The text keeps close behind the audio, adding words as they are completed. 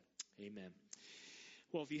Amen.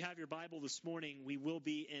 Well, if you have your Bible this morning, we will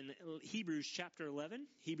be in Hebrews chapter 11.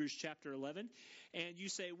 Hebrews chapter 11. And you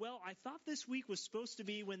say, well, I thought this week was supposed to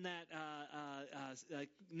be when that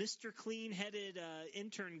Mr. Clean-headed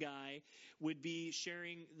intern guy would be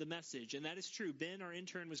sharing the message. And that is true. Ben, our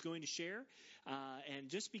intern, was going to share. And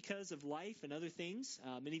just because of life and other things,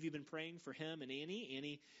 many of you have been praying for him and Annie.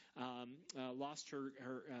 Annie lost her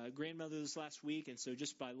grandmother this last week. And so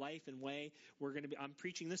just by life and way, I'm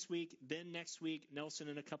preaching this week, Ben next week, Nelson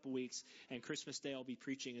in a couple weeks, and Christmas Day I'll be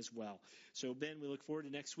preaching as well. So Ben, we look forward to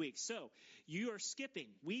next week. So you are skipping.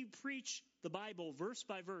 We preach the Bible verse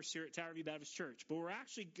by verse here at Tower View Baptist Church, but we're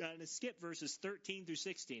actually going to skip verses 13 through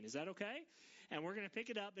 16. Is that okay? And we're going to pick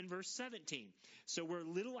it up in verse 17. So we're a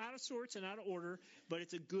little out of sorts and out of order, but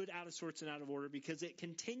it's a good out of sorts and out of order because it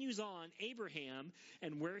continues on Abraham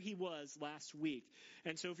and where he was last week.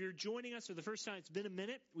 And so if you're joining us for the first time, it's been a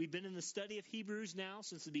minute. We've been in the study of Hebrews now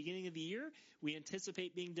since the beginning of the year. We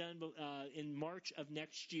anticipate being done in March of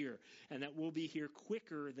next year, and that will be here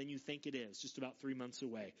quicker than you think it is, just about 3 months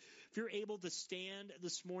away. If you're able to stand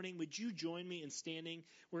this morning, would you join me in standing?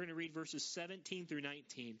 We're going to read verses 17 through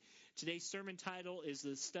 19. Today's sermon title is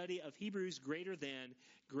the study of Hebrews greater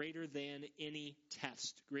than any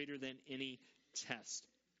test. Greater than any test.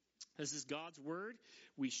 This is God's word.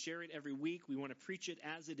 We share it every week. We want to preach it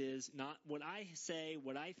as it is, not what I say,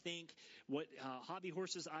 what I think, what hobby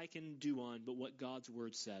horses I can do on, but what God's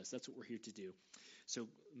word says. That's what we're here to do. So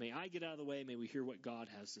may I get out of the way. May we hear what God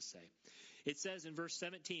has to say. It says in verse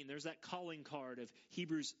 17, there's that calling card of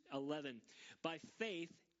Hebrews 11. By faith,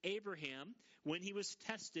 Abraham, when he was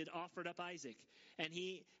tested, offered up Isaac, and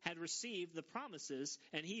he had received the promises,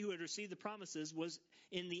 and he who had received the promises was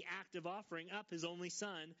in the act of offering up his only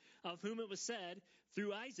son, of whom it was said,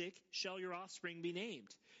 through Isaac shall your offspring be named.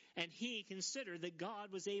 And he considered that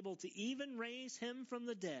God was able to even raise him from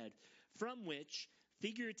the dead, from which,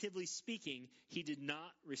 figuratively speaking, he did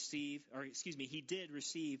receive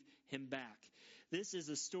him back. This is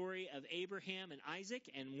the story of Abraham and Isaac,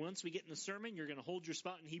 and once we get in the sermon, you're going to hold your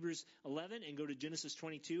spot in Hebrews 11 and go to Genesis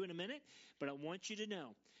 22 in a minute. But I want you to know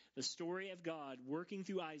the story of God working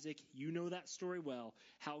through Isaac. You know that story well,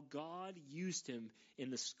 how God used him in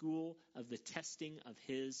the school of the testing of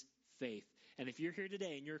his faith. And if you're here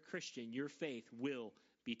today and you're a Christian, your faith will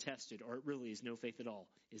be tested, or it really is no faith at all,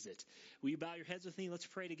 is it? Will you bow your heads with me? Let's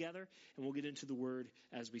pray together, and we'll get into the Word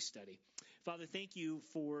as we study. Father, thank you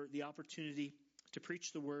for the opportunity to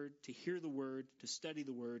preach the Word, to hear the Word, to study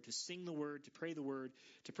the Word, to sing the Word, to pray the Word,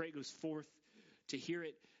 to pray it goes forth, to hear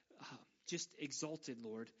it just exalted,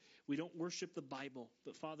 Lord. We don't worship the Bible,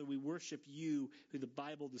 but Father, we worship you who the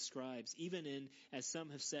Bible describes, even in, as some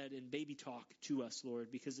have said, in baby talk to us,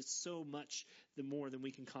 Lord, because it's so much the more than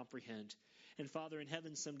we can comprehend. And Father, in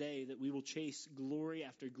heaven someday that we will chase glory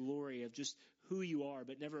after glory of just who you are,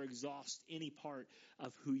 but never exhaust any part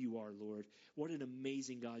of who you are, Lord. What an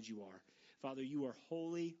amazing God you are. Father, you are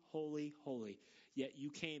holy, holy, holy. Yet you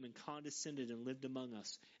came and condescended and lived among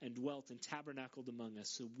us and dwelt and tabernacled among us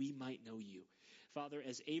so we might know you. Father,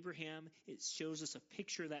 as Abraham, it shows us a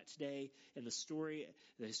picture of that today in the story,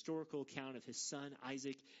 the historical account of his son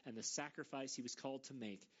Isaac and the sacrifice he was called to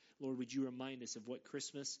make. Lord, would you remind us of what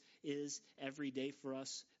Christmas is every day for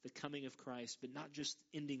us, the coming of Christ, but not just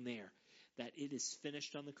ending there, that it is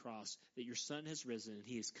finished on the cross, that your son has risen and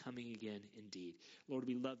he is coming again indeed. Lord,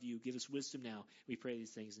 we love you. Give us wisdom now. We pray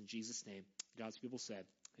these things in Jesus' name. God's people said,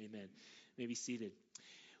 amen. You may be seated.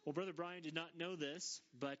 Well, Brother Brian did not know this,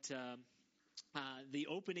 but the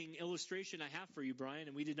opening illustration I have for you, Brian,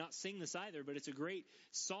 and we did not sing this either, but it's a great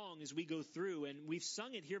song as we go through, and we've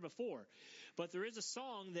sung it here before. But there is a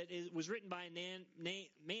song that was written by a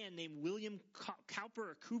man named William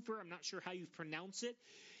Cowper, I'm not sure how you pronounce it.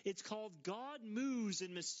 It's called God Moves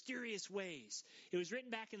in Mysterious Ways. It was written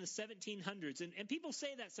back in the 1700s, and people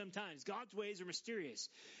say that sometimes. God's ways are mysterious.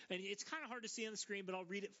 And it's kind of hard to see on the screen, but I'll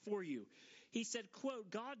read it for you. He said, quote,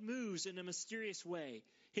 God moves in a mysterious way,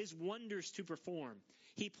 his wonders to perform.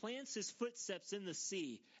 He plants his footsteps in the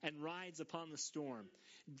sea and rides upon the storm.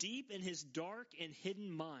 Deep in his dark and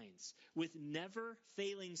hidden minds, with never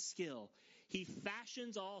failing skill, he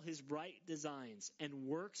fashions all his bright designs and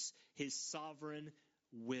works his sovereign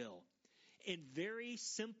will. In very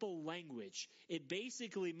simple language, it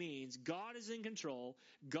basically means God is in control,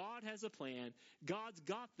 God has a plan, God's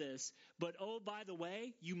got this, but oh, by the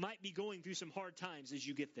way, you might be going through some hard times as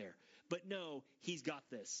you get there. But no, he's got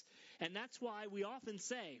this. And that's why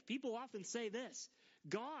people often say this,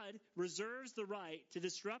 God reserves the right to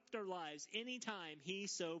disrupt our lives anytime he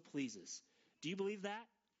so pleases. Do you believe that?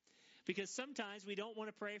 Because sometimes we don't want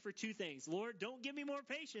to pray for two things. Lord, don't give me more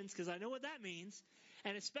patience because I know what that means.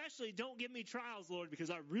 And especially, don't give me trials, Lord, because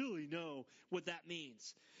I really know what that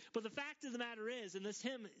means. But the fact of the matter is, and this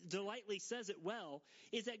hymn delightfully says it well,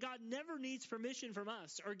 is that God never needs permission from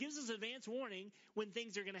us or gives us advance warning when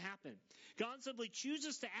things are going to happen. God simply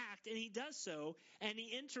chooses to act, and he does so, and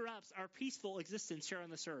he interrupts our peaceful existence here on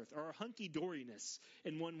this earth, or our hunky-doriness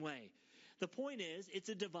in one way. The point is, it's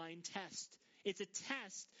a divine test. It's a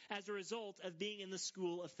test as a result of being in the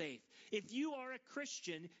school of faith. If you are a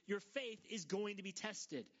Christian, your faith is going to be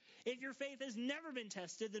tested. If your faith has never been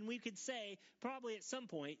tested, then we could say probably at some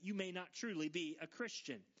point you may not truly be a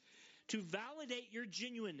Christian. To validate your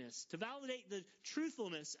genuineness, to validate the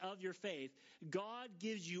truthfulness of your faith, God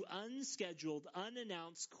gives you unscheduled,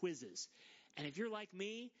 unannounced quizzes. And if you're like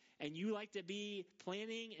me and you like to be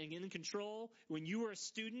planning and in control, when you were a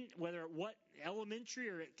student, whether at what elementary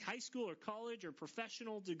or at high school or college or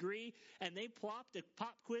professional degree, and they plopped a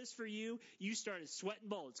pop quiz for you, you started sweating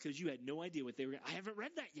bullets because you had no idea what they were. I haven't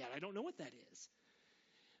read that yet. I don't know what that is.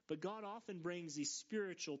 But God often brings these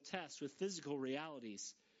spiritual tests with physical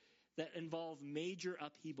realities that involve major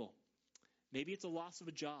upheaval. Maybe it's a loss of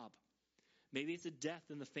a job. Maybe it's a death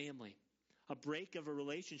in the family. A break of a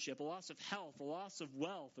relationship, a loss of health, a loss of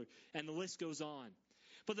wealth, and the list goes on.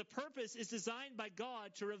 But the purpose is designed by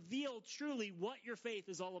God to reveal truly what your faith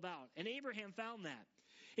is all about. And Abraham found that.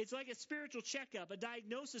 It's like a spiritual checkup, a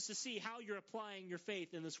diagnosis to see how you're applying your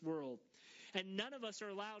faith in this world. And none of us are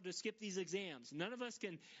allowed to skip these exams. None of us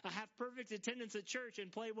can have perfect attendance at church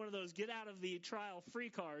and play one of those get out of the trial free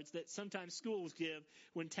cards that sometimes schools give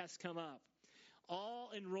when tests come up. All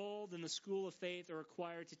enrolled in the school of faith are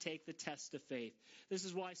required to take the test of faith. This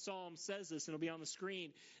is why Psalm says this, and it'll be on the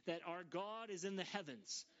screen, that our God is in the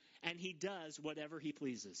heavens, and he does whatever he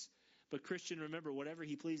pleases. But Christian, remember, whatever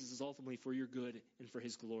he pleases is ultimately for your good and for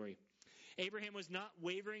his glory. Abraham was not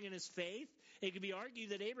wavering in his faith. It could be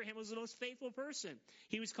argued that Abraham was the most faithful person.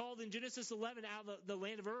 He was called in Genesis 11 out of the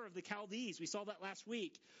land of Ur of the Chaldees. We saw that last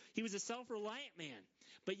week. He was a self-reliant man.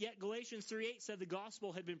 But yet Galatians 3:8 said the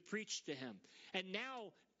gospel had been preached to him. And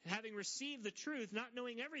now, having received the truth, not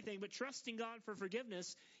knowing everything, but trusting God for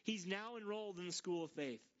forgiveness, he's now enrolled in the school of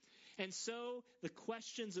faith. And so the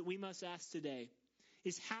questions that we must ask today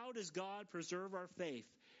is, how does God preserve our faith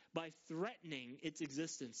by threatening its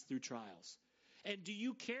existence through trials? And do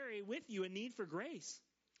you carry with you a need for grace?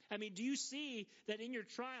 I mean, do you see that in your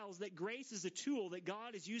trials that grace is a tool that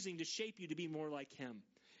God is using to shape you to be more like him?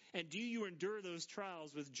 And do you endure those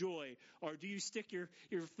trials with joy? Or do you stick your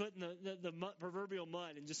foot in the proverbial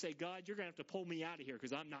mud and just say, God, you're going to have to pull me out of here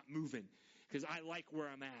because I'm not moving, because I like where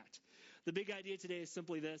I'm at? The big idea today is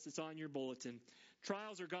simply this. It's on your bulletin.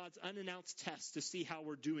 Trials are God's unannounced tests to see how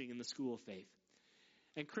we're doing in the school of faith.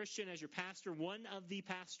 And Christian, as your pastor, one of the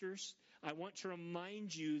pastors, I want to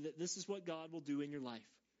remind you that this is what God will do in your life.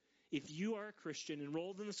 If you are a Christian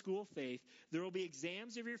enrolled in the school of faith, there will be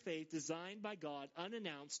exams of your faith designed by God,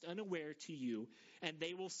 unannounced, unaware to you, and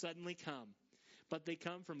they will suddenly come. But they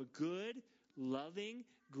come from a good, loving,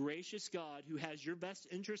 gracious God who has your best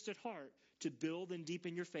interest at heart to build and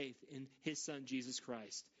deepen your faith in his Son, Jesus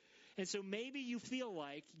Christ. And so maybe you feel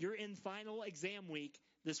like you're in final exam week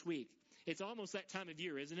this week. It's almost that time of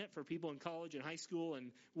year, isn't it, for people in college and high school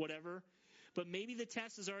and whatever? But maybe the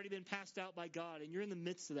test has already been passed out by God and you're in the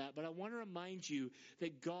midst of that. But I want to remind you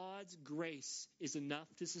that God's grace is enough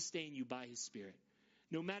to sustain you by his Spirit.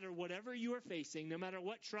 No matter whatever you are facing, no matter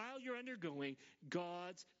what trial you're undergoing,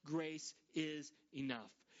 God's grace is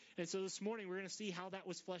enough. And so this morning we're going to see how that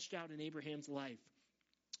was fleshed out in Abraham's life.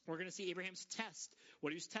 We're going to see Abraham's test,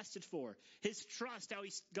 what he was tested for, his trust, how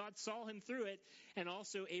God saw him through it, and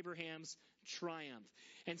also Abraham's triumph.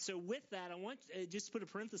 And so with that, I want just to put a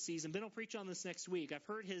parenthesis, and Ben will preach on this next week. I've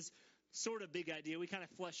heard his sort of big idea. We kind of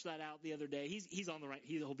fleshed that out the other day. He's on the right.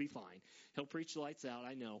 He'll be fine. He'll preach the lights out,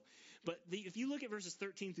 I know. But if you look at verses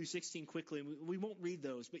 13 through 16 quickly, and we won't read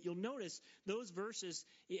those, but you'll notice those verses,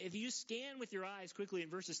 if you just scan with your eyes quickly in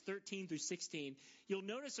verses 13 through 16, you'll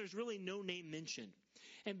notice there's really no name mentioned.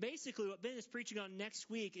 And basically what Ben is preaching on next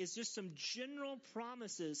week is just some general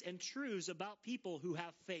promises and truths about people who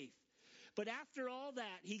have faith. But after all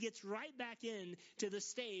that, he gets right back in to the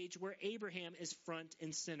stage where Abraham is front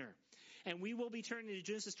and center. And we will be turning to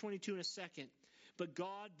Genesis 22 in a second. But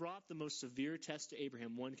God brought the most severe test to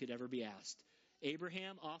Abraham one could ever be asked.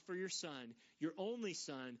 Abraham, offer your son, your only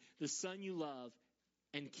son, the son you love,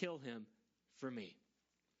 and kill him for me.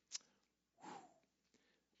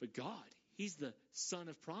 But God, he's the son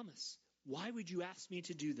of promise. Why would you ask me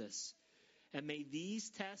to do this? And may these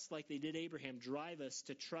tests, like they did Abraham, drive us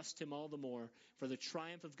to trust him all the more, for the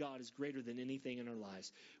triumph of God is greater than anything in our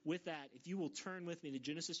lives. With that, if you will turn with me to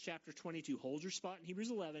Genesis chapter 22, hold your spot in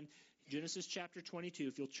Hebrews 11, Genesis chapter 22,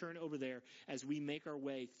 if you'll turn over there as we make our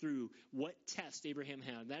way through what test Abraham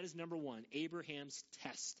had. That is number one, Abraham's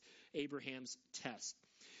test. Abraham's test.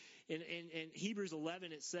 In Hebrews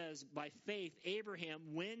 11, it says, by faith, Abraham,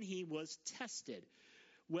 when he was tested.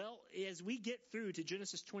 Well, as we get through to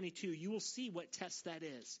Genesis 22, you will see what test that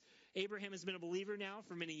is. Abraham has been a believer now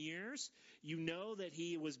for many years. You know that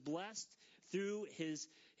he was blessed through his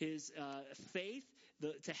faith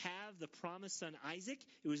to have the promised son Isaac.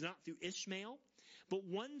 It was not through Ishmael. But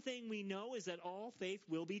one thing we know is that all faith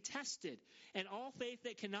will be tested. And all faith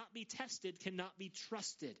that cannot be tested cannot be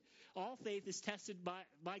trusted. All faith is tested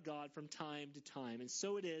by God from time to time. And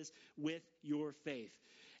so it is with your faith.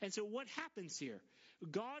 And so what happens here?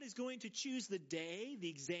 God is going to choose the day, the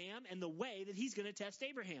exam, and the way that he's going to test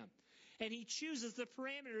Abraham. And he chooses the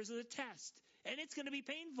parameters of the test. And it's going to be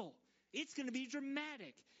painful. It's going to be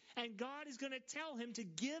dramatic. And God is going to tell him to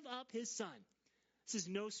give up his son. This is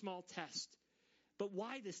no small test. But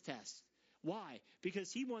why this test? Why?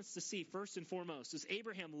 Because he wants to see, first and foremost, does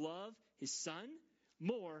Abraham love his son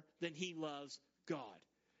more than he loves God?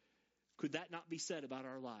 Could that not be said about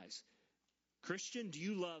our lives? Christian, do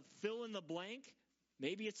you love fill in the blank?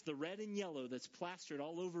 Maybe it's the red and yellow that's plastered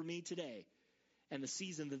all over me today and the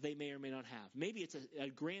season that they may or may not have. Maybe it's a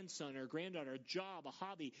grandson or a granddaughter, a job, a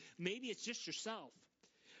hobby. Maybe it's just yourself.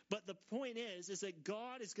 But the point is that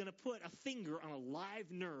God is going to put a finger on a live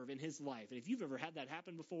nerve in his life. And if you've ever had that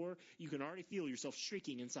happen before, you can already feel yourself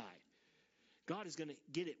shrieking inside. God is going to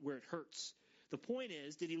get it where it hurts. The point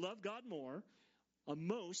is, did he love God more,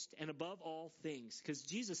 most, and above all things? Because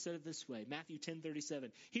Jesus said it this way, Matthew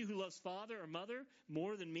 10:37. He who loves father or mother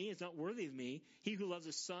more than me is not worthy of me. He who loves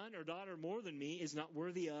a son or daughter more than me is not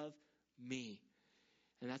worthy of me.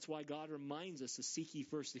 And that's why God reminds us to seek ye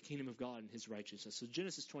first the kingdom of God and his righteousness. So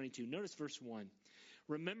Genesis 22, notice verse 1.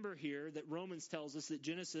 Remember here that Romans tells us that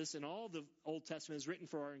Genesis and all the Old Testament is written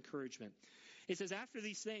for our encouragement. It says, after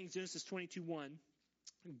these things, Genesis 22:1,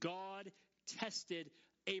 God tested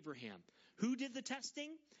Abraham. Who did the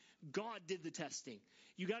testing? God did the testing.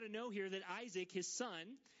 You got to know here that Isaac, his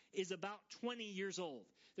son, is about 20 years old.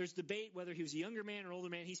 There's debate whether he was a younger man or older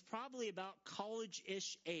man. He's probably about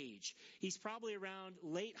college-ish age. He's probably around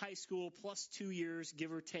late high school plus 2 years,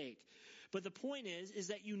 give or take. But the point is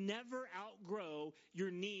that you never outgrow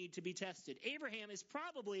your need to be tested. Abraham is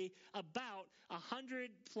probably about 100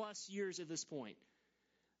 plus years at this point.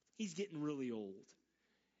 He's getting really old.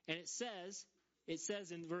 And it says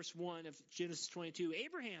in verse 1 of Genesis 22,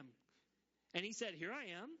 Abraham. And he said, here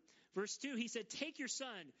I am. Verse 2, he said, take your son,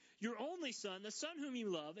 your only son, the son whom you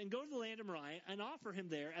love, and go to the land of Moriah and offer him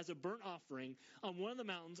there as a burnt offering on one of the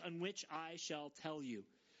mountains on which I shall tell you.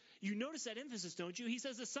 You notice that emphasis, don't you? He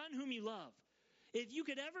says, the son whom you love. If you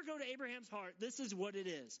could ever go to Abraham's heart, this is what it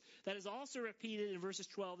is. That is also repeated in verses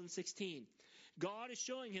 12 and 16. God is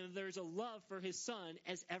showing him there's a love for his son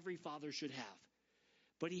as every father should have.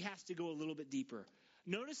 But he has to go a little bit deeper.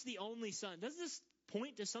 Notice the only son. Doesn't this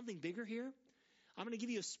point to something bigger here? I'm going to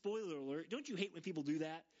give you a spoiler alert. Don't you hate when people do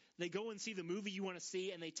that? They go and see the movie you want to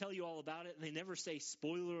see and they tell you all about it and they never say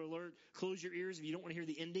spoiler alert, close your ears if you don't want to hear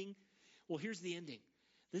the ending. Well, here's the ending.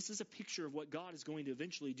 This is a picture of what God is going to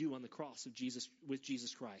eventually do on the cross of Jesus with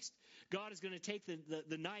Jesus Christ. God is going to take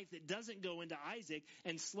the knife that doesn't go into Isaac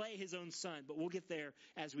and slay his own son, but we'll get there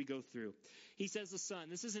as we go through. He says the son.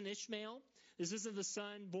 This isn't Ishmael. This isn't the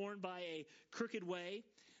son born by a crooked way.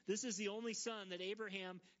 This is the only son that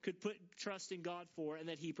Abraham could put trust in God for and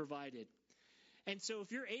that he provided. And so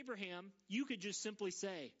if you're Abraham, you could just simply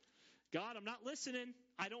say, God, I'm not listening.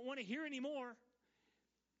 I don't want to hear anymore.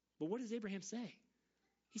 But what does Abraham say?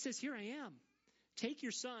 He says, here I am. Take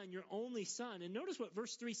your son, your only son. And notice what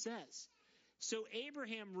verse 3 says. So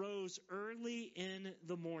Abraham rose early in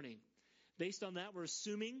the morning. Based on that, we're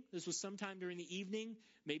assuming this was sometime during the evening,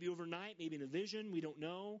 maybe overnight, maybe in a vision. We don't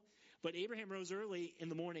know. But Abraham rose early in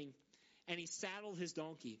the morning and he saddled his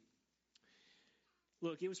donkey.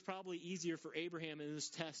 Look, it was probably easier for Abraham in this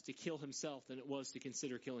test to kill himself than it was to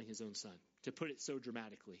consider killing his own son, to put it so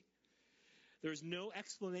dramatically. There's no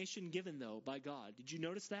explanation given, though, by God. Did you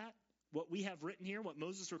notice that? What we have written here, what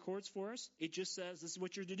Moses records for us, it just says this is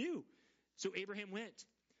what you're to do. So Abraham went.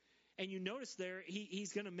 And you notice there,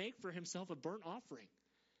 he's going to make for himself a burnt offering.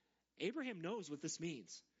 Abraham knows what this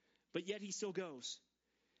means, but yet he still goes.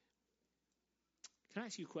 Can I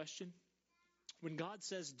ask you a question? When God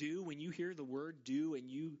says do, when you hear the word do and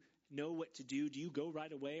you know what to do you go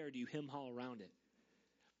right away or do you hem-haw around it?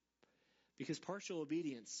 Because partial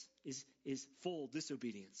obedience is full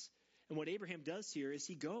disobedience. And what Abraham does here is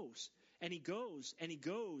he goes, and he goes, and he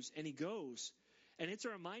goes, and he goes. And it's a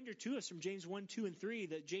reminder to us from James 1, 2, and 3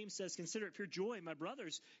 that James says, consider it pure joy, my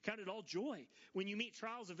brothers, count it all joy when you meet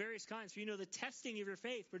trials of various kinds. For you know the testing of your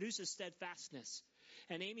faith produces steadfastness.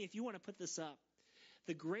 And Amy, if you want to put this up,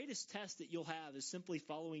 the greatest test that you'll have is simply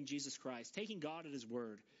following Jesus Christ, taking God at his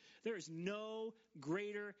word. There is no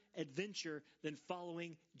greater adventure than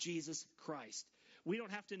following Jesus Christ. We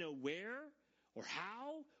don't have to know where or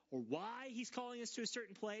how or why he's calling us to a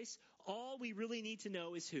certain place. All we really need to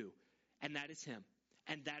know is who, and that is him.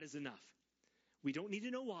 And that is enough. We don't need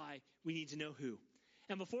to know why. We need to know who.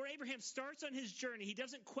 And before Abraham starts on his journey, he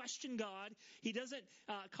doesn't question God. He doesn't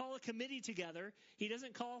call a committee together. He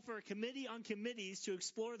doesn't call for a committee on committees to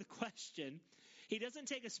explore the question. He doesn't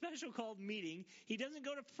take a special called meeting. He doesn't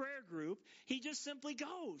go to prayer group. He just simply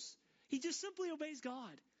goes. He just simply obeys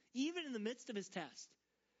God, even in the midst of his test.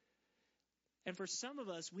 And for some of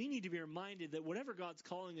us, we need to be reminded that whatever God's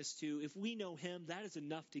calling us to, if we know him, that is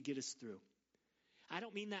enough to get us through. I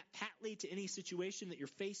don't mean that patly to any situation that you're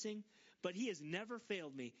facing, but he has never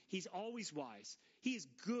failed me. He's always wise. He is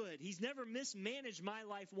good. He's never mismanaged my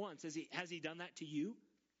life once. Has he done that to you?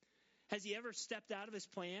 Has he ever stepped out of his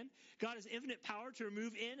plan? God has infinite power to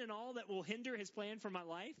remove in and all that will hinder his plan for my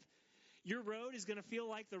life. Your road is going to feel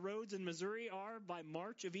like the roads in Missouri are by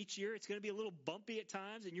March of each year. It's going to be a little bumpy at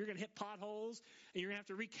times, and you're going to hit potholes, and you're going to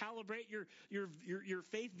have to recalibrate your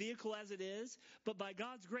faith vehicle as it is. But by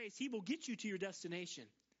God's grace, he will get you to your destination.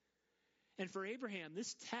 And for Abraham,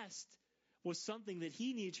 this test was something that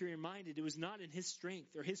he needed to be reminded it was not in his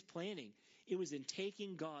strength or his planning. It was in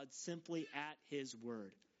taking God simply at his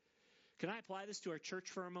word. Can I apply this to our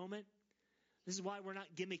church for a moment? This is why we're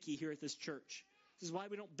not gimmicky here at this church. This is why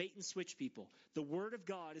we don't bait and switch people. The word of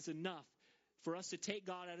God is enough for us to take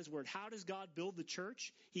God at his word. How does God build the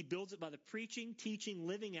church? He builds it by the preaching, teaching,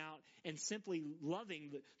 living out, and simply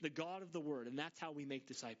loving the God of the word. And that's how we make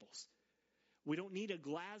disciples. We don't need a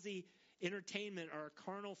glazzy entertainment or a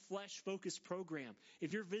carnal flesh-focused program.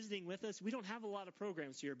 If you're visiting with us, we don't have a lot of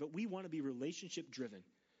programs here, but we want to be relationship-driven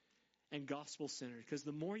and gospel-centered. Because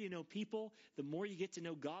the more you know people, the more you get to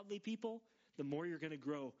know godly people, the more you're going to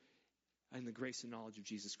grow in the grace and knowledge of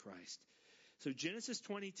Jesus Christ. So Genesis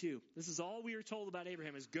 22, this is all we are told about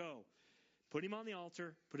Abraham is go, put him on the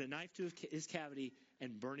altar, put a knife to his cavity,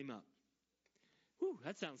 and burn him up. Whew,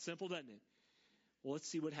 that sounds simple, doesn't it? Well, let's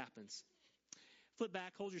see what happens. Flip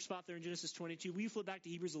back, hold your spot there in Genesis 22. Will you flip back to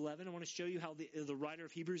Hebrews 11? I want to show you how the writer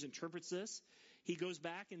of Hebrews interprets this. He goes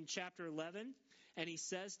back in chapter 11, and he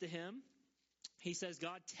says to him, he says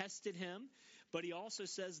God tested him, but he also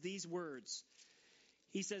says these words.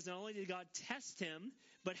 He says not only did God test him,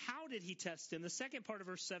 but how did he test him? The second part of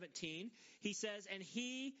verse 17, he says, and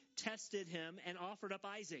he tested him and offered up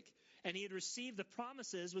Isaac. And he had received the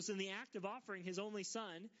promises, was in the act of offering his only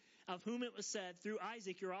son, of whom it was said, through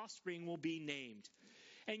Isaac your offspring will be named.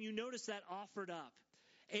 And you notice that offered up.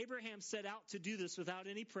 Abraham set out to do this without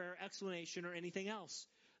any prayer, explanation, or anything else.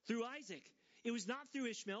 Through Isaac. It was not through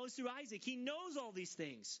Ishmael, it was through Isaac. He knows all these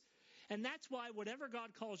things. And that's why whatever God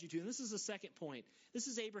calls you to, and this is the second point, this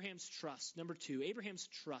is Abraham's trust. Number 2, Abraham's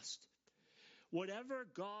trust. Whatever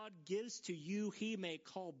God gives to you, he may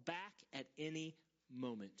call back at any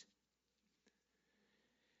moment.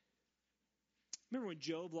 Remember when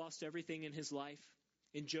Job lost everything in his life?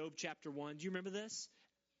 In Job chapter 1, do you remember this?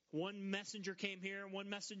 One messenger came here, one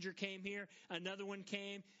messenger came here, another one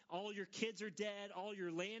came. All your kids are dead, all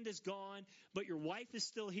your land is gone, but your wife is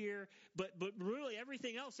still here. But really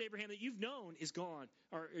everything else, Abraham, that you've known is gone,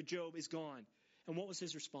 or Job is gone. And what was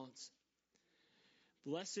his response?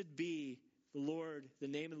 Blessed be the Lord, the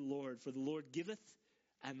name of the Lord, for the Lord giveth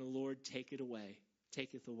and the Lord taketh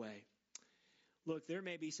away. Look, there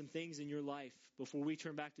may be some things in your life before we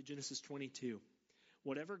turn back to Genesis 22.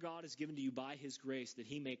 Whatever God has given to you by his grace that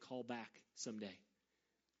he may call back someday.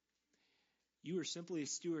 You are simply a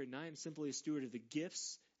steward, and I am simply a steward of the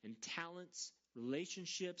gifts and talents,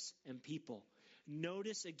 relationships, and people.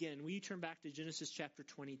 Notice again, will you turn back to Genesis chapter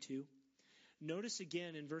 22? Notice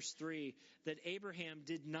again in verse 3 that Abraham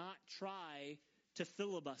did not try to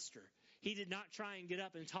filibuster. He did not try and get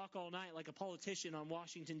up and talk all night like a politician on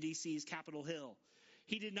Washington, D.C.'s Capitol Hill.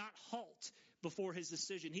 He did not halt before his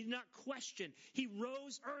decision. He did not question. He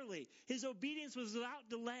rose early. His obedience was without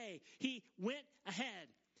delay. He went ahead.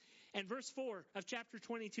 And verse 4 of chapter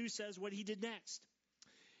 22 says what he did next.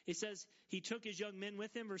 It says he took his young men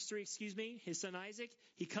with him, verse 3, his son Isaac.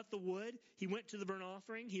 He cut the wood. He went to the burnt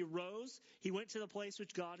offering. He rose. He went to the place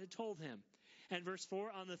which God had told him. And verse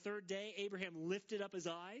 4, on the third day, Abraham lifted up his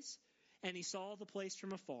eyes, and he saw the place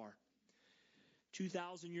from afar.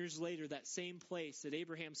 2,000 years later, that same place that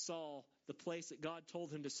Abraham saw, the place that God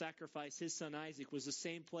told him to sacrifice his son Isaac, was the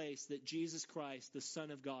same place that Jesus Christ, the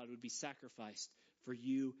Son of God, would be sacrificed for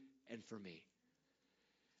you and for me.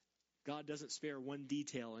 God doesn't spare one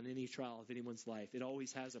detail in any trial of anyone's life. It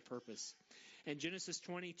always has a purpose. In Genesis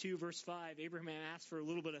 22, verse 5, Abraham asked for a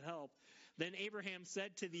little bit of help. Then Abraham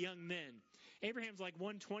said to the young men, Abraham's like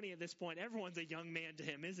 120 at this point. Everyone's a young man to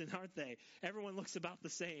him, aren't they? Everyone looks about the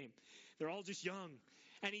same. They're all just young.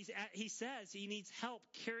 And he says he needs help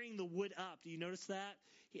carrying the wood up. Do you notice that?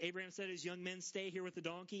 Abraham said, his young men, stay here with the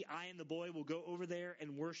donkey. I and the boy will go over there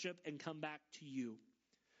and worship and come back to you.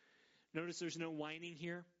 Notice there's no whining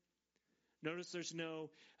here. Notice there's no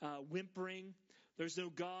whimpering. There's no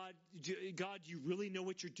God, you really know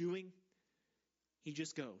what you're doing? He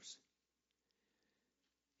just goes.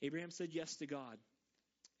 Abraham said yes to God.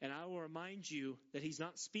 And I will remind you that he's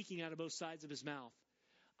not speaking out of both sides of his mouth.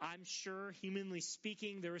 I'm sure, humanly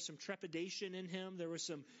speaking, there was some trepidation in him. There was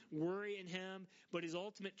some worry in him. But his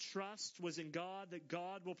ultimate trust was in God, that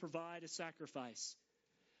God will provide a sacrifice.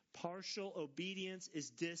 Partial obedience is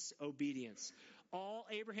disobedience. All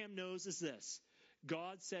Abraham knows is this.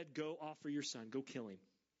 God said, go offer your son. Go kill him.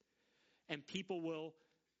 And people will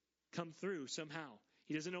come through somehow.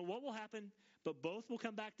 He doesn't know what will happen, but both will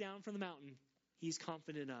come back down from the mountain. He's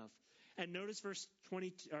confident of. And notice verse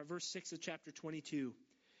 6 of chapter 22.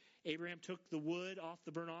 Abraham took the wood off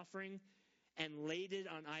the burnt offering and laid it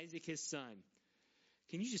on Isaac his son.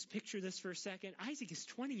 Can you just picture this for a second? Isaac is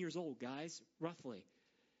 20 years old, guys, roughly.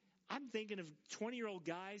 I'm thinking of 20-year-old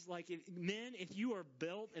guys, like men, if you are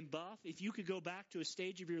built and buff, if you could go back to a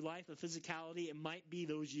stage of your life of physicality, it might be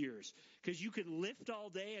those years. Because you could lift all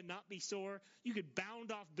day and not be sore. You could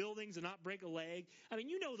bound off buildings and not break a leg. I mean,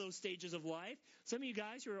 you know those stages of life. Some of you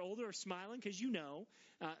guys who are older are smiling because you know.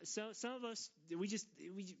 So some of us,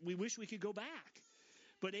 we wish we could go back.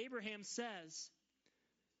 But Abraham says,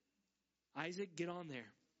 Isaac, get on there.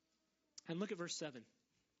 And look at verse 7.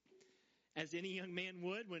 As any young man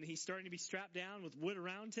would when he's starting to be strapped down with wood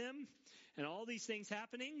around him and all these things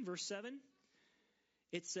happening. Verse 7,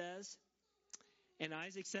 it says, and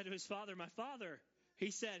Isaac said to his father, my father.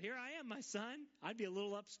 He said, here I am, my son. I'd be a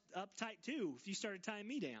little uptight too if you started tying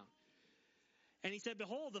me down. And he said,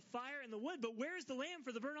 behold, the fire and the wood, but where's the lamb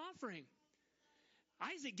for the burnt offering?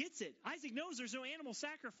 Isaac gets it. Isaac knows there's no animal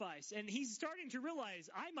sacrifice. And he's starting to realize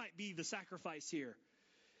I might be the sacrifice here.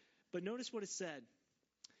 But notice what it said.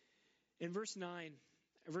 In verse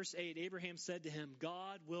 8, Abraham said to him,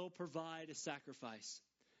 God will provide a sacrifice.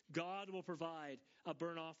 God will provide a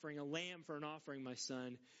burnt offering, a lamb for an offering, my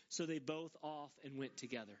son. So they both off and went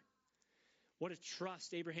together. What a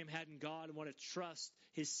trust Abraham had in God, and what a trust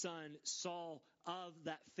his son saw of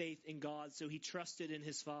that faith in God. So he trusted in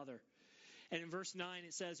his father. And in verse 9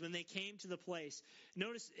 it says, when they came to the place,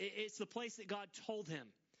 notice it's the place that God told him.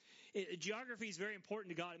 Geography is very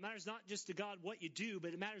important to God. It matters not just to God what you do,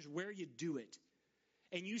 but it matters where you do it.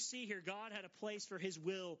 And you see here, God had a place for his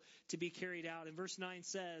will to be carried out. And verse 9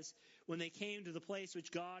 says, when they came to the place which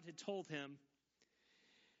God had told him,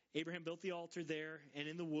 Abraham built the altar there and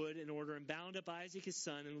in the wood in order, and bound up Isaac his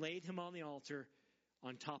son and laid him on the altar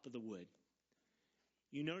on top of the wood.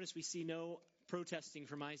 You notice we see no protesting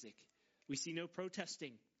from Isaac. We see no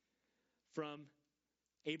protesting from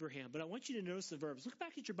Abraham. But I want you to notice the verbs. Look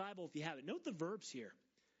back at your Bible if you have it. Note the verbs here.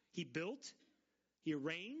 He built, he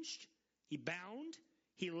arranged, he bound,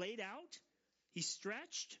 he laid out, he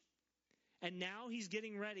stretched, and now he's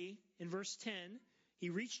getting ready. In verse 10, he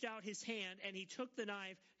reached out his hand and he took the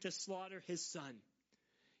knife to slaughter his son.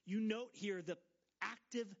 You note here the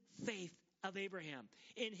active faith of Abraham.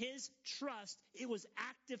 In his trust, it was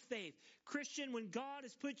active faith. Christian, when God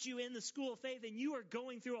has put you in the school of faith and you are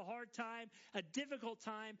going through a hard time, a difficult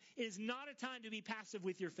time, it is not a time to be passive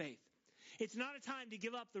with your faith. It's not a time to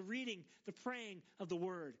give up the reading, the praying of the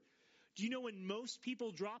word. Do you know when most people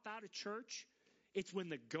drop out of church? It's when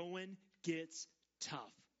the going gets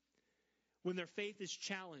tough. When their faith is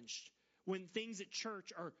challenged. When things at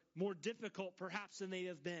church are more difficult perhaps than they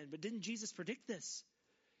have been. But didn't Jesus predict this?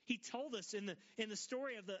 He told us in the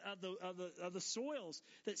story of the soils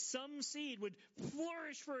that some seed would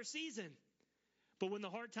flourish for a season. But when the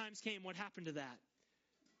hard times came, what happened to that?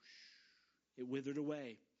 It withered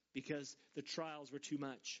away because the trials were too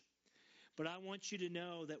much. But I want you to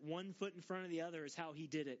know that one foot in front of the other is how he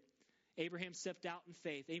did it. Abraham stepped out in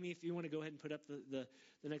faith. Amy, if you want to go ahead and put up the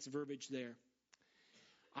next verbiage there.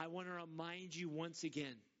 I want to remind you once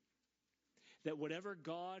again that whatever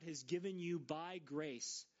God has given you by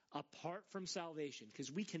grace, apart from salvation,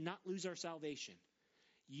 because we cannot lose our salvation,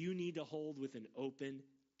 you need to hold with an open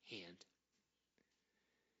hand.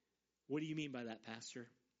 What do you mean by that, Pastor?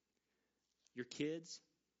 Your kids,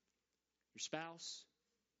 your spouse,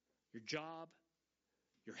 your job,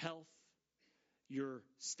 your health, your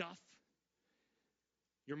stuff,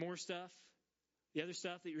 your more stuff, the other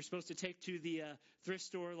stuff that you're supposed to take to the thrift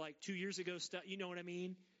store like 2 years ago stuff. You know what I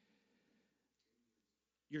mean?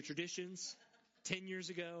 Your traditions, 10 years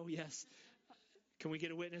ago, yes. Can we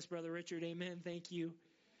get a witness, Brother Richard? Amen. Thank you.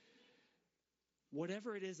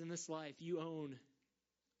 Whatever it is in this life you own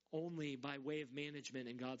only by way of management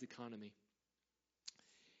in God's economy.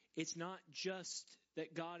 It's not just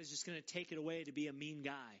that God is just going to take it away to be a mean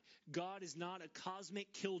guy. God is not a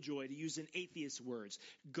cosmic killjoy, to use an atheist's words.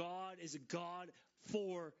 God is a God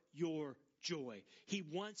for your joy. He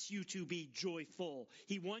wants you to be joyful.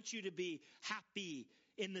 He wants you to be happy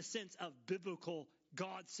in the sense of biblical,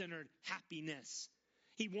 God-centered happiness.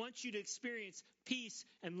 He wants you to experience peace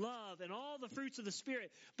and love and all the fruits of the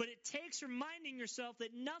Spirit. But it takes reminding yourself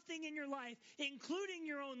that nothing in your life, including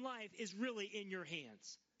your own life, is really in your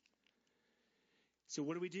hands. So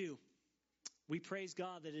what do? We praise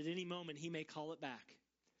God that at any moment He may call it back.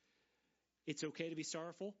 It's okay to be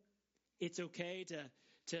sorrowful. It's okay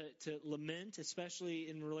to lament, especially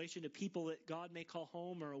in relation to people that God may call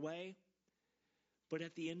home or away. But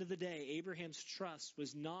at the end of the day, Abraham's trust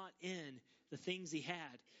was not in the things he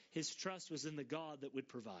had. His trust was in the God that would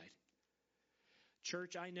provide.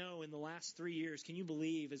 Church, I know in the last 3 years, can you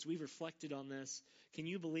believe, as we've reflected on this, can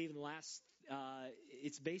you believe in the last,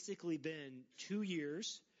 it's basically been 2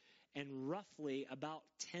 years and roughly about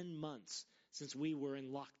 10 months since we were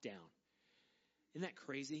in lockdown. Isn't that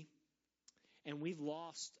crazy? And we've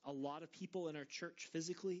lost a lot of people in our church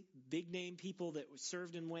physically, big name people that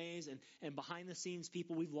served in ways, and behind the scenes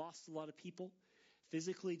people. We've lost a lot of people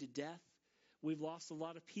physically to death. We've lost a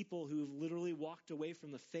lot of people who have literally walked away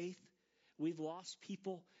from the faith. We've lost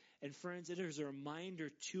people. And friends, it is a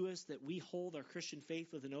reminder to us that we hold our Christian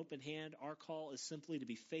faith with an open hand. Our call is simply to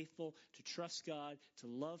be faithful, to trust God, to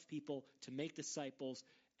love people, to make disciples,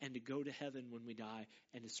 and to go to heaven when we die,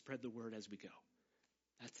 and to spread the word as we go.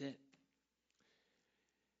 That's it.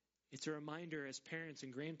 It's a reminder as parents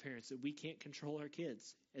and grandparents that we can't control our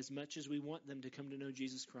kids as much as we want them to come to know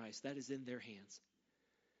Jesus Christ. That is in their hands.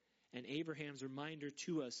 And Abraham's reminder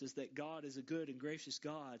to us is that God is a good and gracious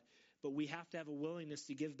God, but we have to have a willingness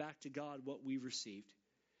to give back to God what we've received.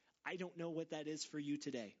 I don't know what that is for you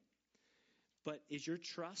today, but is your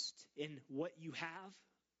trust in what you have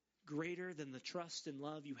greater than the trust and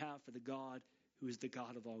love you have for the God who is the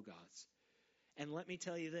God of all gods? And let me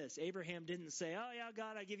tell you this, Abraham didn't say, oh yeah,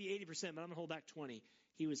 God, I give you 80%, but I'm going to hold back 20.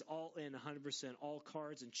 He was all in 100%. All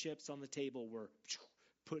cards and chips on the table were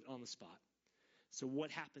put on the spot. So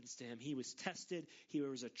what happens to him? He was tested. There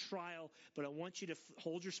was a trial. But I want you to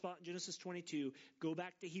hold your spot in Genesis 22. Go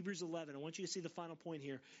back to Hebrews 11. I want you to see the final point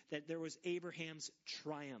here, that there was Abraham's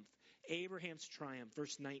triumph. Abraham's triumph,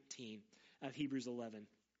 verse 19 of Hebrews 11.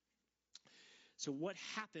 So what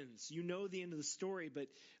happens? You know the end of the story, but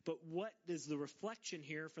what is the reflection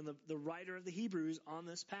here from the writer of the Hebrews on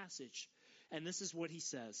this passage? And this is what he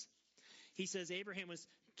says. He says Abraham was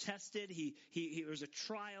tested. He was a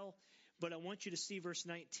trial. But I want you to see verse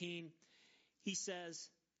 19. He says,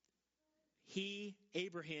 he,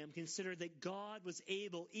 Abraham, considered that God was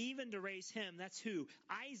able even to raise him, that's who?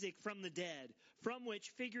 Isaac, from the dead, from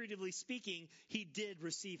which, figuratively speaking, he did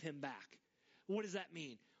receive him back. What does that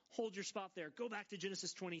mean? Hold your spot there. Go back to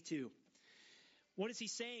Genesis 22. What is he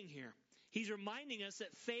saying here? He's reminding us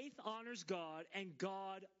that faith honors God and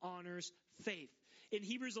God honors faith. In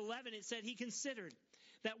Hebrews 11, it said he considered.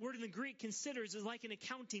 That word in the Greek, considers, is like an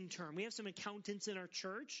accounting term. We have some accountants in our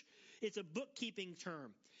church. It's a bookkeeping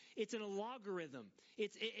term. It's an logarithm.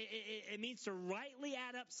 It means to rightly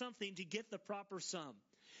add up something to get the proper sum.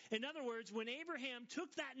 In other words, when Abraham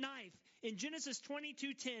took that knife in Genesis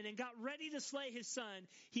 22:10 and got ready to slay his son,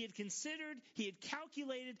 he had considered, he had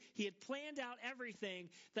calculated, he had planned out everything,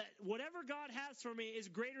 that whatever God has for me is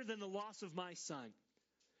greater than the loss of my son.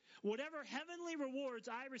 Whatever heavenly rewards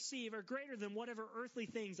I receive are greater than whatever earthly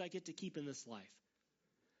things I get to keep in this life.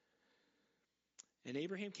 And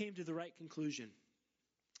Abraham came to the right conclusion.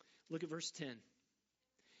 Look at verse 10.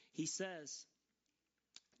 He says,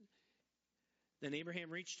 then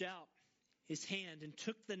Abraham reached out his hand and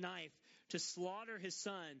took the knife to slaughter his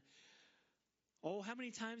son. Oh, how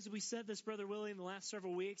many times have we said this, Brother Willie, in the last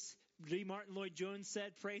several weeks? D. Martin Lloyd-Jones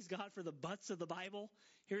said, praise God for the butts of the Bible.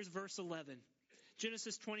 Here's verse 11.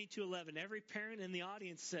 Genesis 22:11. Every parent in the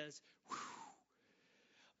audience says, whew.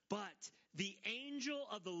 But the angel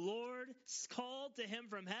of the Lord called to him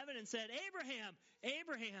from heaven and said, Abraham,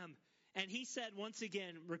 Abraham. And he said once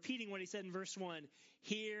again, repeating what he said in verse 1,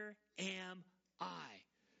 here am I.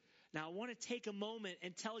 Now, I want to take a moment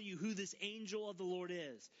and tell you who this angel of the Lord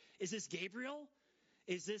is. Is this Gabriel?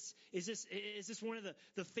 Is this one of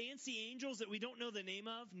the fancy angels that we don't know the name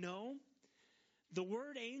of? No. The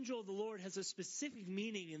word angel of the Lord has a specific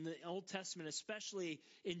meaning in the Old Testament, especially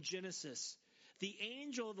in Genesis. The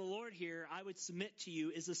angel of the Lord here, I would submit to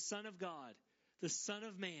you, is the Son of God, the Son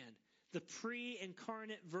of Man, the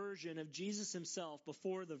pre-incarnate version of Jesus himself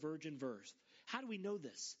before the virgin birth. How do we know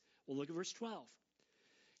this? Well, look at verse 12.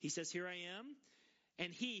 He says, here I am.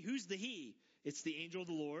 And he, who's the he? It's the angel of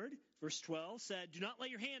the Lord. Verse 12 said, do not lay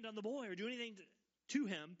your hand on the boy or do anything to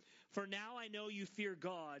him. For now I know you fear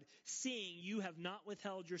God, seeing you have not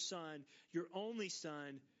withheld your son, your only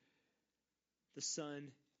son, the son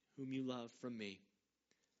whom you love from me.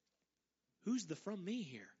 Who's the from me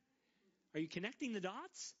here? Are you connecting the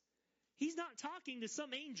dots? He's not talking to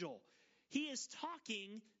some angel. He is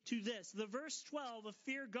talking to this. The verse 12 of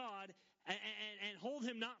fear God and hold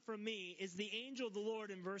him not from me is the angel of the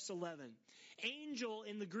Lord in verse 11. Angel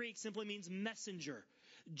in the Greek simply means messenger.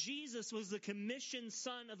 Jesus was the commissioned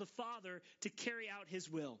son of the Father to carry out his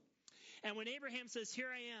will. And when Abraham says, here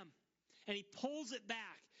I am, and he pulls it back,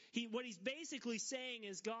 what he's basically saying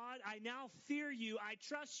is, God, I now fear you, I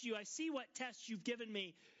trust you, I see what tests you've given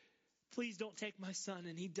me. Please don't take my son.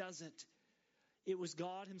 And he doesn't. It was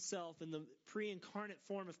God himself in the pre-incarnate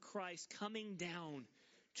form of Christ coming down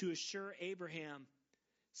to assure Abraham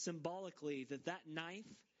symbolically that knife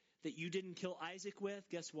that you didn't kill Isaac with,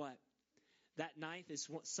 guess what? That knife is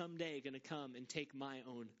someday going to come and take my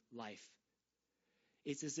own life.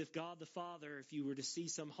 It's as if God the Father, if you were to see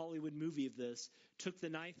some Hollywood movie of this, took the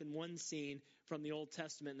knife in one scene from the Old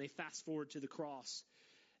Testament and they fast forward to the cross.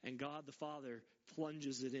 And God the Father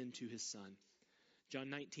plunges it into his son. John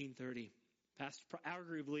 19:30.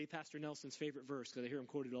 Arguably Pastor Nelson's favorite verse, because I hear him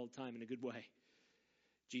quoted all the time in a good way.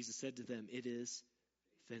 Jesus said to them, it is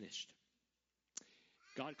finished.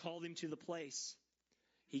 God called him to the place.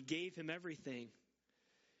 He gave him everything.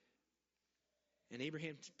 And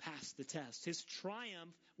Abraham passed the test. His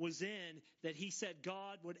triumph was in that he said,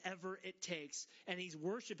 God, whatever it takes. And he's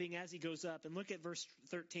worshiping as he goes up. And look at verse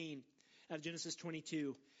 13 of Genesis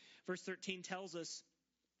 22. Verse 13 tells us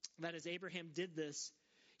that as Abraham did this,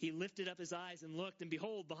 he lifted up his eyes and looked, and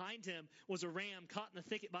behold, behind him was a ram caught in the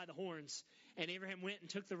thicket by the horns. And Abraham went and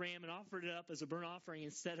took the ram and offered it up as a burnt offering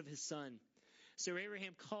instead of his son. So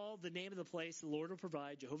Abraham called the name of the place, the Lord will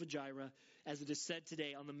provide, Jehovah Jireh, as it is said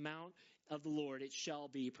today, on the mount of the Lord it shall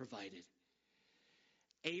be provided.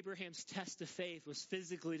 Abraham's test of faith was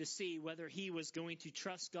physically to see whether he was going to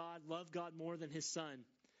trust God, love God more than his son.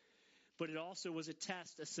 But it also was a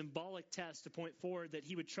test, a symbolic test to point forward that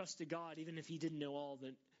he would trust to God even if he didn't know all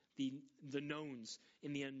the knowns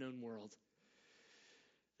in the unknown world.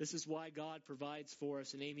 This is why God provides for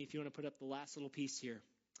us. And Amy, if you want to put up the last little piece here.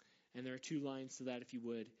 And there are 2 lines to that if you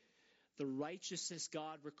would. The righteousness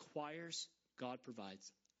God requires, God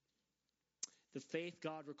provides. The faith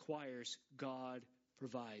God requires, God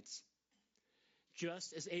provides.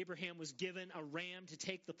 Just as Abraham was given a ram to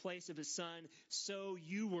take the place of his son, so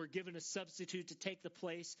you were given a substitute to take the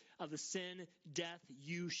place of the sin, death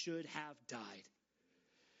you should have died.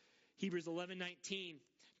 Hebrews 11:19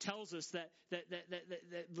 tells us that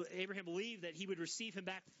Abraham believed that he would receive him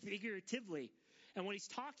back figuratively. And what he's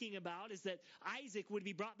talking about is that Isaac would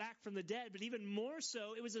be brought back from the dead, but even more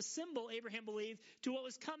so, it was a symbol, Abraham believed, to what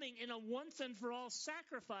was coming in a once and for all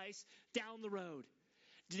sacrifice down the road.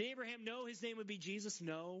 Did Abraham know his name would be Jesus?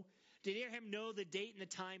 No. Did Abraham know the date and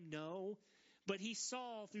the time? No. But he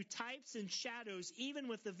saw through types and shadows, even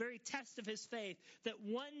with the very test of his faith, that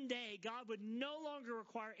one day God would no longer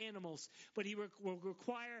require animals, but he will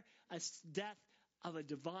require a death of a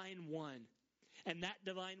divine one. And that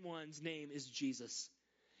divine one's name is Jesus.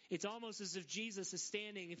 It's almost as if Jesus is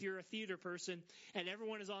standing, if you're a theater person, and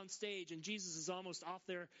everyone is on stage, and Jesus is almost off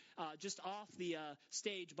there, just off the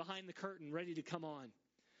stage behind the curtain, ready to come on.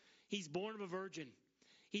 He's born of a virgin.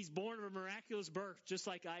 He's born of a miraculous birth, just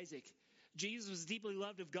like Isaac. Jesus was deeply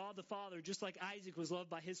loved of God the Father, just like Isaac was loved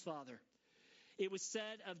by his father. It was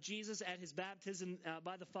said of Jesus at his baptism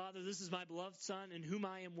by the Father, this is my beloved Son, in whom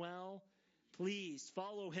I am well pleased.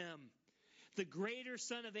 Follow him. The greater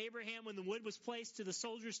son of Abraham, when the wood was placed to the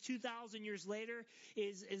soldiers 2,000 years later,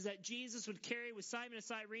 is that Jesus would carry with Simon of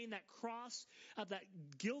Cyrene that cross of that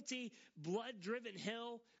guilty, blood-driven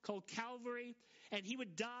hill called Calvary, and he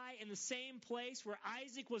would die in the same place where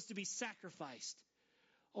Isaac was to be sacrificed.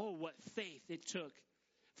 Oh, what faith it took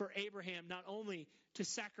for Abraham not only to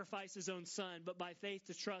sacrifice his own son, but by faith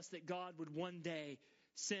to trust that God would one day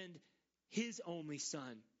send his only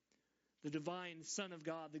son, the divine Son of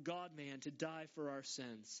God, the God-man, to die for our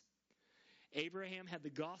sins. Abraham had the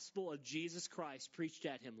gospel of Jesus Christ preached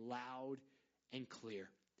at him loud and clear.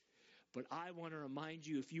 But I want to remind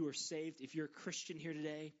you, if you are saved, if you're a Christian here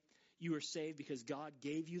today, you are saved because God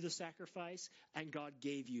gave you the sacrifice and God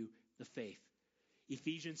gave you the faith.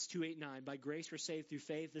 Ephesians 2:8-9, by grace we're saved through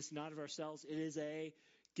faith. This is not of ourselves. It is a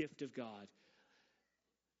gift of God,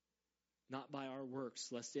 not by our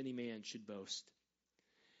works, lest any man should boast.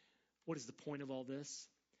 What is the point of all this?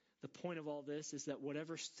 The point of all this is that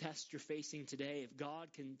whatever test you're facing today, if God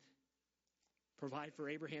can provide for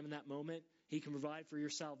Abraham in that moment, he can provide for your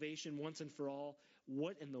salvation once and for all.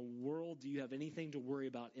 What in the world do you have anything to worry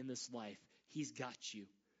about in this life? He's got you.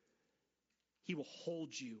 He will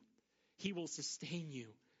hold you. He will sustain you.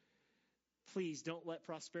 Please don't let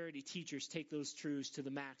prosperity teachers take those truths to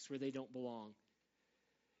the max where they don't belong.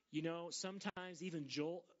 You know, sometimes even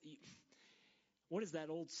what is that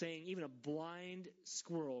old saying? Even a blind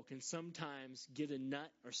squirrel can sometimes get a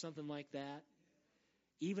nut or something like that.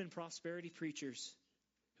 Even prosperity preachers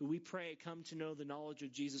who we pray come to know the knowledge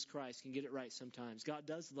of Jesus Christ can get it right sometimes. God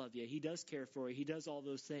does love you. He does care for you. He does all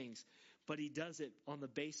those things. But he does it on the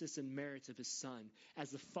basis and merits of his Son.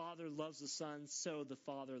 As the Father loves the Son, so the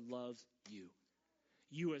Father loves you.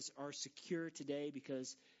 You are secure today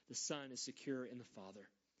because the Son is secure in the Father.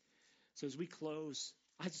 So as we close,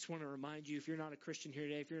 I just want to remind you, if you're not a Christian here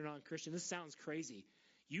today, if you're a non-Christian, this sounds crazy.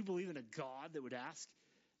 You believe in a God that would ask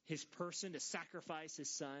his person to sacrifice his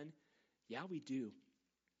Son? Yeah, we do.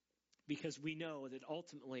 Because we know that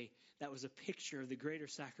ultimately that was a picture of the greater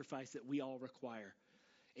sacrifice that we all require.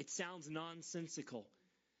 It sounds nonsensical.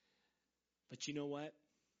 But you know what?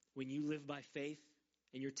 When you live by faith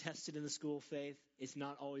and you're tested in the school of faith, it's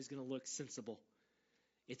not always going to look sensible.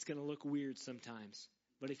 It's going to look weird sometimes.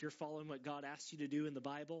 But if you're following what God asks you to do in the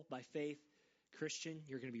Bible by faith, Christian,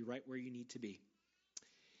 you're going to be right where you need to be.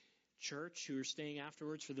 Church, who are staying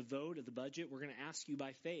afterwards for the vote of the budget, we're going to ask you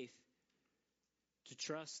by faith to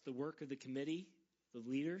trust the work of the committee, the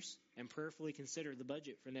leaders, and prayerfully consider the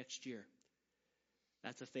budget for next year.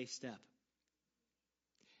 That's a faith step.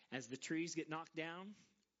 As the trees get knocked down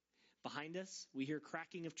behind us, we hear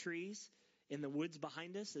cracking of trees in the woods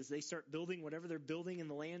behind us as they start building whatever they're building in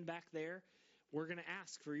the land back there. We're going to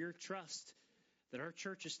ask for your trust that our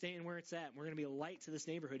church is staying where it's at. We're going to be a light to this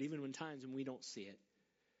neighborhood even when times when we don't see it.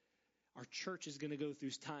 Our church is going to go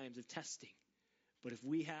through times of testing. But if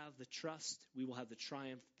we have the trust, we will have the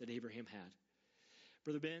triumph that Abraham had.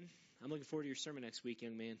 Brother Ben, I'm looking forward to your sermon next week,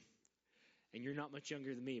 young man. And you're not much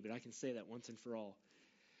younger than me, but I can say that once and for all.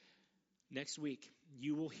 Next week,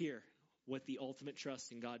 you will hear what the ultimate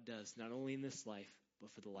trust in God does, not only in this life,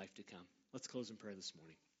 but for the life to come. Let's close in prayer this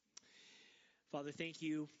morning. Father, thank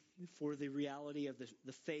you for the reality of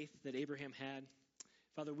the faith that Abraham had.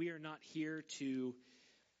 Father, we are not here to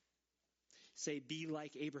say, be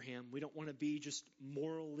like Abraham. We don't want to be just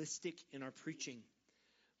moralistic in our preaching,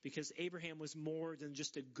 because Abraham was more than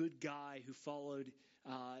just a good guy who followed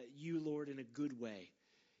you, Lord, in a good way.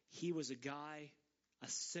 He was a guy, a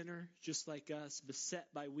sinner just like us, beset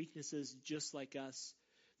by weaknesses just like us,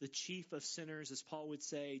 the chief of sinners, as Paul would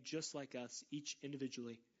say, just like us, each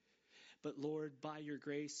individually. But Lord, by your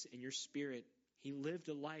grace and your Spirit, he lived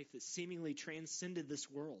a life that seemingly transcended this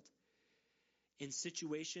world in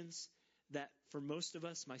situations that for most of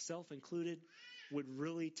us, myself included, would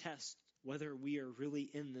really test whether we are really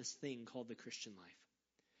in this thing called the Christian life.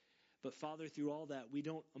 But Father, through all that, we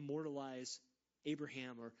don't immortalize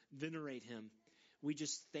Abraham or venerate him. We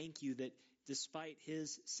just thank you that despite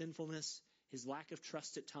his sinfulness, his lack of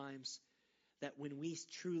trust at times, that when we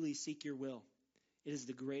truly seek your will, it is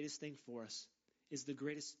the greatest thing for us, is the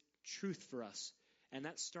greatest truth for us. And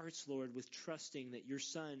that starts, Lord, with trusting that your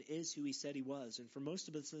Son is who he said he was. And for most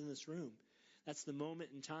of us in this room, that's the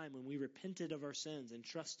moment in time when we repented of our sins and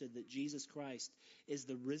trusted that Jesus Christ is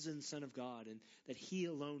the risen Son of God and that he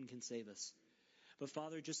alone can save us. But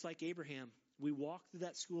Father, just like Abraham, we walk through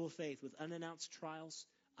that school of faith with unannounced trials,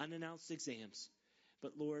 unannounced exams.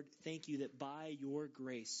 But Lord, thank you that by your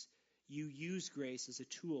grace, you use grace as a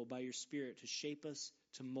tool by your Spirit to shape us,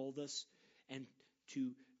 to mold us, and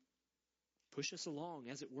to push us along,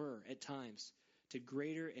 as it were, at times, to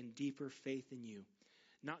greater and deeper faith in you.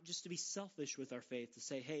 Not just to be selfish with our faith, to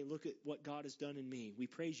say, hey, look at what God has done in me. We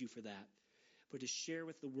praise you for that. But to share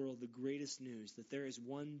with the world the greatest news, that there is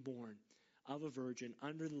one born of a virgin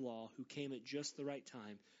under the law who came at just the right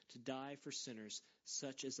time to die for sinners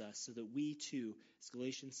such as us, so that we too, as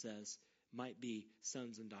Galatians says, might be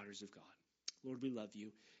sons and daughters of God. Lord, we love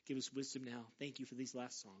you. Give us wisdom now. Thank you for these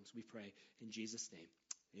last songs, we pray. In Jesus' name,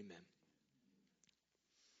 amen.